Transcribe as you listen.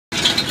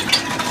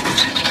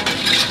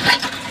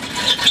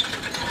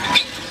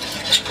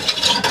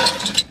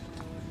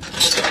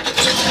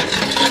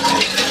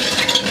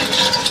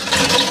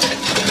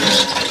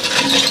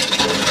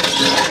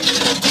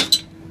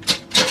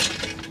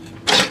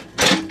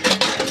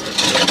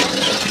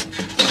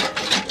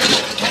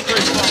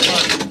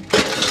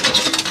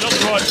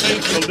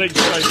teeth will dig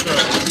straight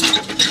through.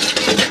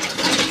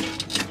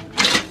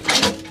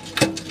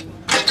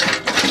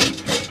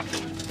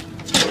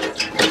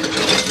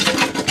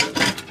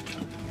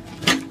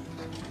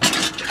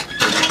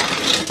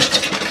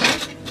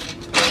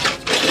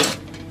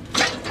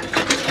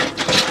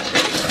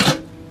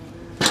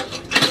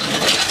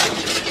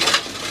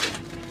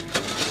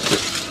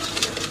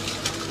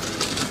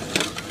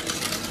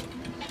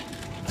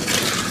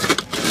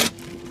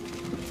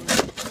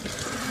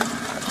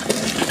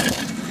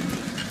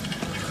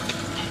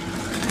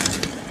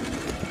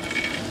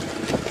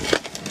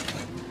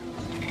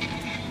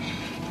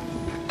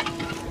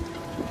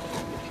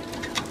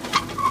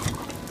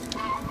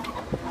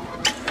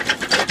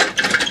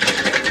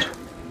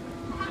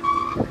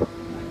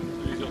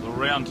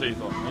 Round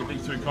teeth on, they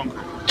dig through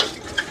concrete.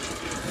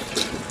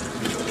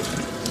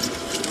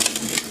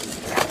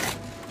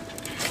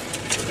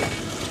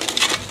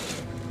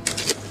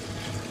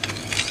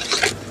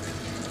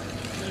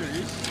 There he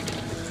is.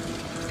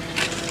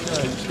 So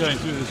just going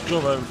through this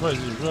job over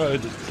Fraser's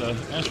Road at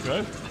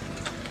Ashgrove.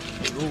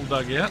 It's all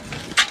dug out.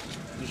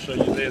 Just show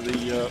you there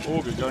the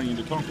auger going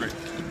into concrete.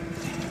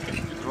 Get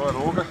the right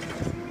auger.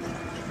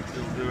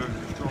 It'll do it.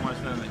 It's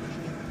almost down there.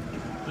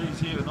 These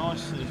here are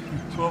nice,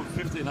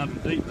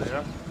 1500 deep they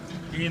are,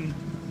 in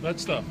that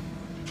stuff.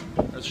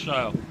 That's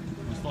shale.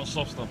 It's not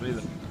soft stuff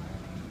either.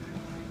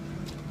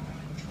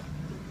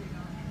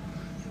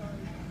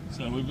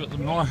 So we've got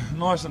them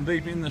nice and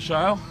deep in the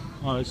shale.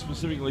 I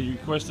specifically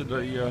requested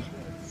a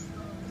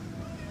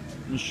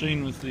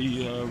machine with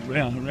the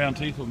round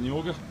teeth on the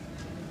auger.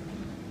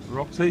 The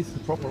rock teeth,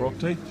 the proper rock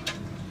teeth.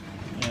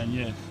 And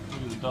yeah,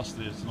 look at the dust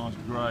there, it's nice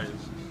grey.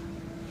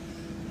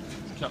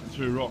 It's cutting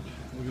through rock.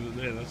 Look at it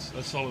there, that's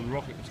solid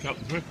rock it was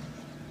cutting through.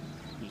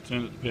 Just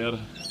turned it to powder.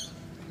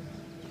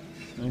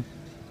 See?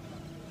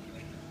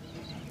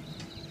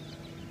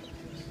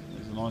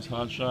 There's a nice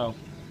hard shale.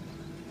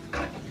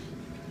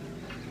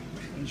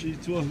 And she's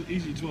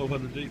easy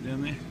 1200 deep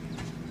down there.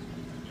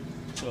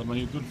 So I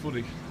made a good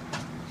footing.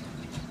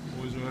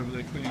 Boys are over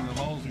there cleaning the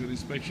holes. We've got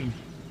inspection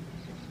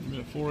in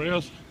about 4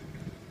 hours.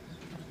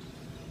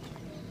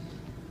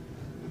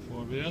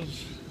 5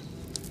 hours.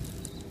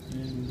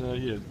 And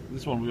yeah,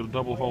 this one we've got a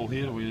double hole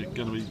here. We're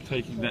going to be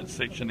taking that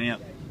section out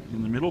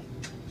in the middle,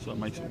 so it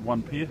makes it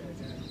one pier,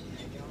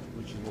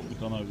 which is what we've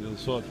done over the other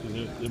side,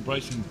 because they're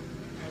bracing,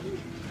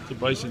 it's a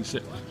bracing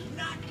set.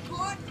 There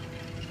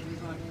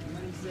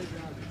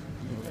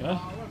we go.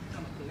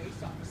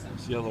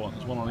 That's the other one.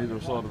 There's one on either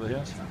side of the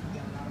house,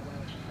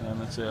 and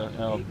that's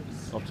our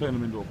I've turned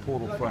them into a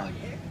portal frame.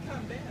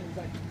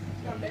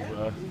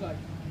 So,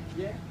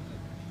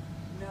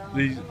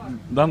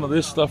 none of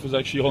this stuff is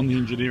actually on the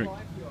engineering.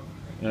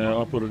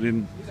 I put it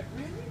in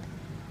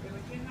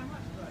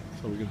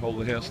so we can hold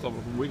the house, stop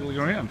it from wiggling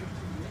around.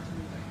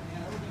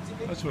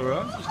 That's where we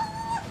are.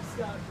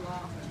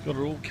 Got it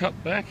all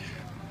cut back.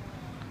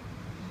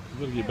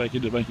 We've got to get back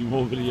into making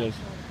more videos.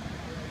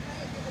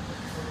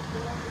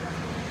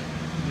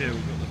 Yeah,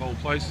 we've got the whole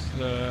place.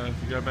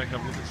 If you go back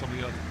and have a look at some of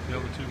the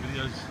other two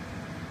videos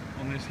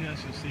on this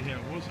house, you'll see how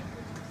it was.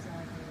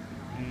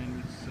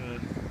 And it's,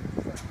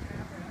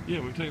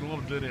 yeah, we've taken a lot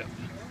of dirt out.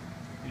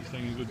 He's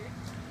taking a good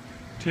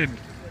 10,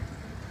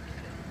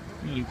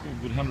 nearly a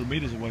good 100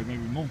 metres away,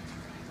 maybe more.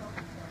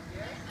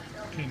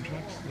 10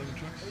 trucks, 11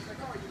 trucks.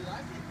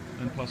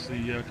 And plus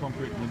the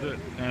concrete and the dirt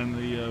and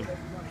the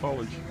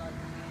foliage.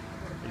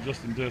 But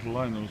just in dirt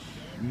alone there was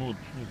more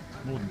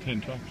than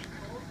 10 trucks.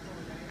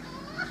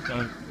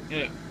 So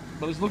yeah,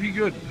 but it's looking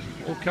good.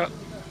 All cut,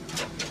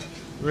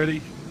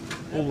 ready,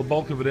 all the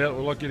bulk of it out.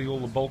 We like getting all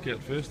the bulk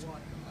out first,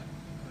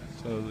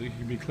 so that it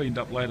can be cleaned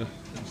up later.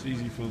 It's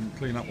easy for them to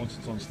clean up once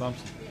it's on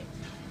stumps.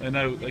 They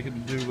know they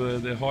can do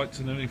their heights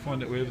and everything,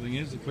 find out where everything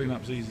is. The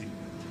clean-up's easy.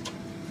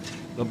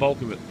 The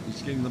bulk of it,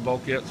 it's getting the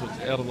bulk out so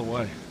it's out of the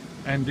way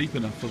and deep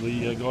enough for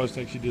the guys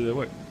to actually do their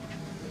work.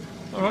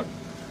 Alright,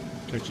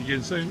 catch you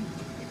again soon.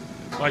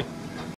 Bye.